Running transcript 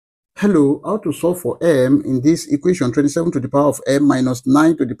Hello, how to solve for m in this equation 27 to the power of m minus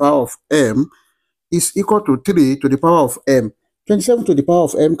 9 to the power of m is equal to 3 to the power of m. 27 to the power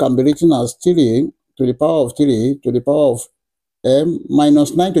of m can be written as 3 to the power of 3 to the power of m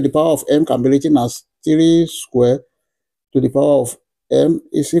minus 9 to the power of m can be written as 3 square to the power of m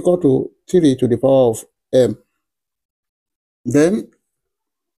is equal to 3 to the power of m. Then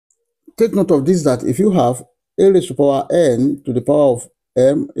take note of this, that if you have a raised to power n to the power of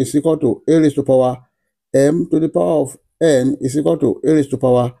m is equal to a raised to power m to the power of n is equal to a raised to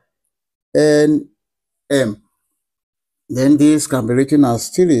power n m. Then this can be written as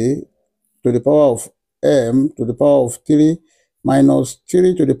 3 to the power of m to the power of 3 minus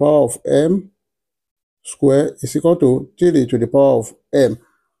 3 to the power of m square is equal to 3 to the power of m.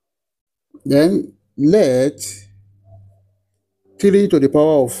 Then let 3 to the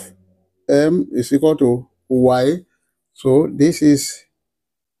power of m is equal to y. So this is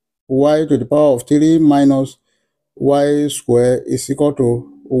y to the power of 3 minus y square is equal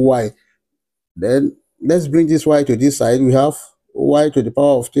to y. Then let's bring this y to this side. We have y to the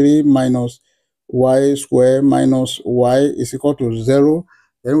power of 3 minus y square minus y is equal to 0.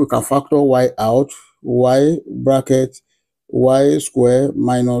 Then we can factor y out. Y bracket y square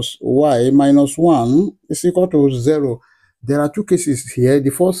minus y minus 1 is equal to 0. There are two cases here. The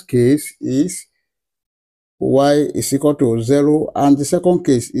first case is y is equal to 0, and the second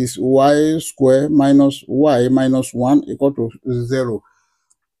case is y square minus y minus 1 equal to 0.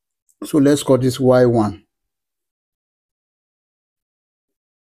 So let's call this y1.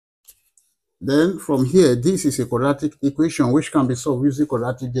 Then from here, this is a quadratic equation which can be solved using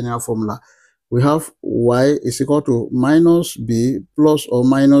quadratic general formula. We have y is equal to minus b plus or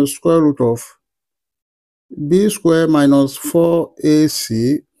minus square root of b square minus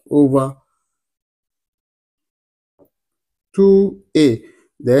 4ac over 2a.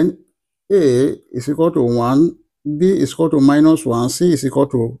 Then a is equal to 1, b is equal to minus 1, c is equal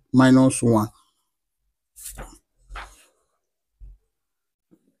to minus 1.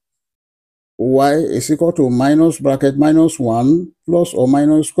 Y is equal to minus bracket minus 1 plus or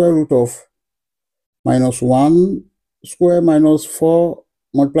minus square root of minus 1 square minus 4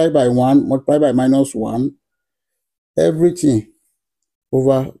 multiplied by 1 multiplied by minus 1, everything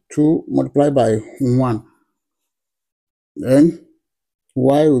over 2 multiplied by 1. Then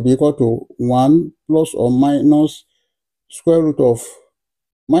y will be equal to 1 plus or minus square root of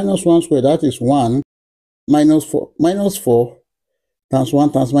minus 1 square, that is 1, minus 4 times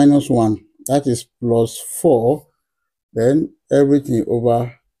 1 times minus 1, that is plus 4, then everything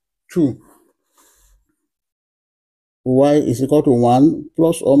over 2. Y is equal to 1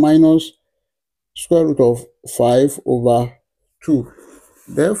 plus or minus square root of 5 over 2.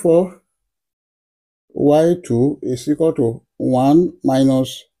 Therefore, y2 is equal to 1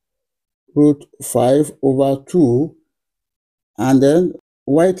 minus root 5 over 2, and then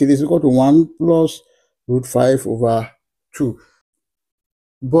y3 is equal to 1 plus root 5 over 2.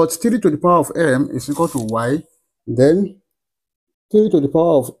 But 3 to the power of m is equal to y, then 3 to the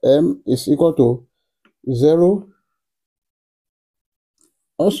power of m is equal to 0.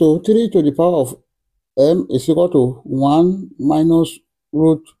 Also, 3 to the power of m is equal to 1 minus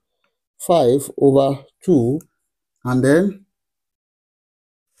root 5 over 2, and then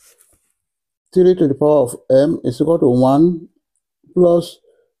 3 to the power of m is equal to 1 plus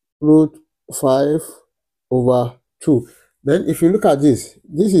root 5 over 2. Then if you look at this,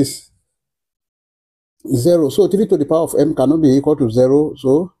 this is 0. So 3 to the power of m cannot be equal to 0.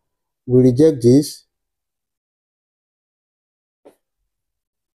 So we reject this.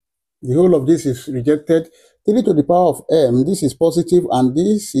 The whole of this is rejected. 3 to the power of m, this is positive and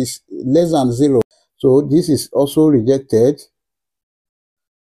this is less than 0. So this is also rejected.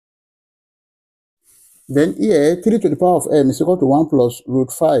 Then here, 3 to the power of m is equal to 1 plus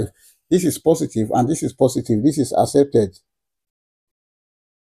root 5. This is positive and this is positive. This is accepted.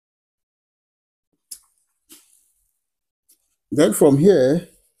 Then from here,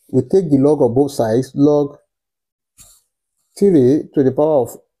 we take the log of both sides. Log 3 to the power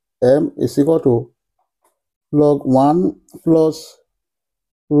of m is equal to log 1 plus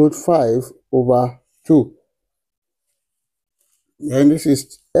root 5 over 2. Then this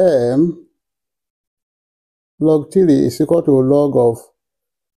is m. Log 3 is equal to log of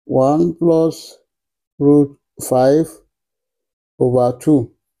 1 plus root 5 over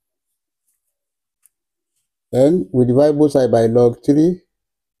 2. Then we divide both sides by log 3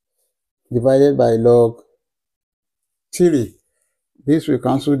 divided by log 3. This will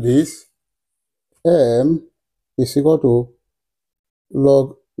cancel this. M is equal to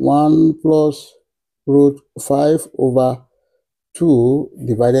log 1 plus root 5 over 2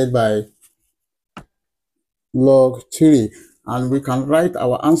 divided by log 3. And we can write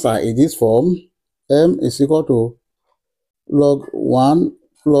our answer in this form. M is equal to log 1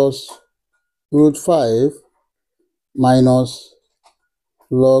 plus root 5 minus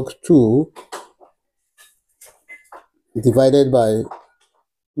log 2 divided by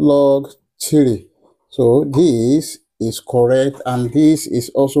log 3. So this is correct and this is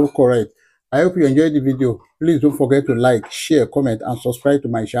also correct. I hope you enjoyed the video. Please don't forget to like, share, comment, and subscribe to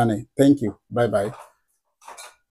my channel. Thank you. Bye-bye.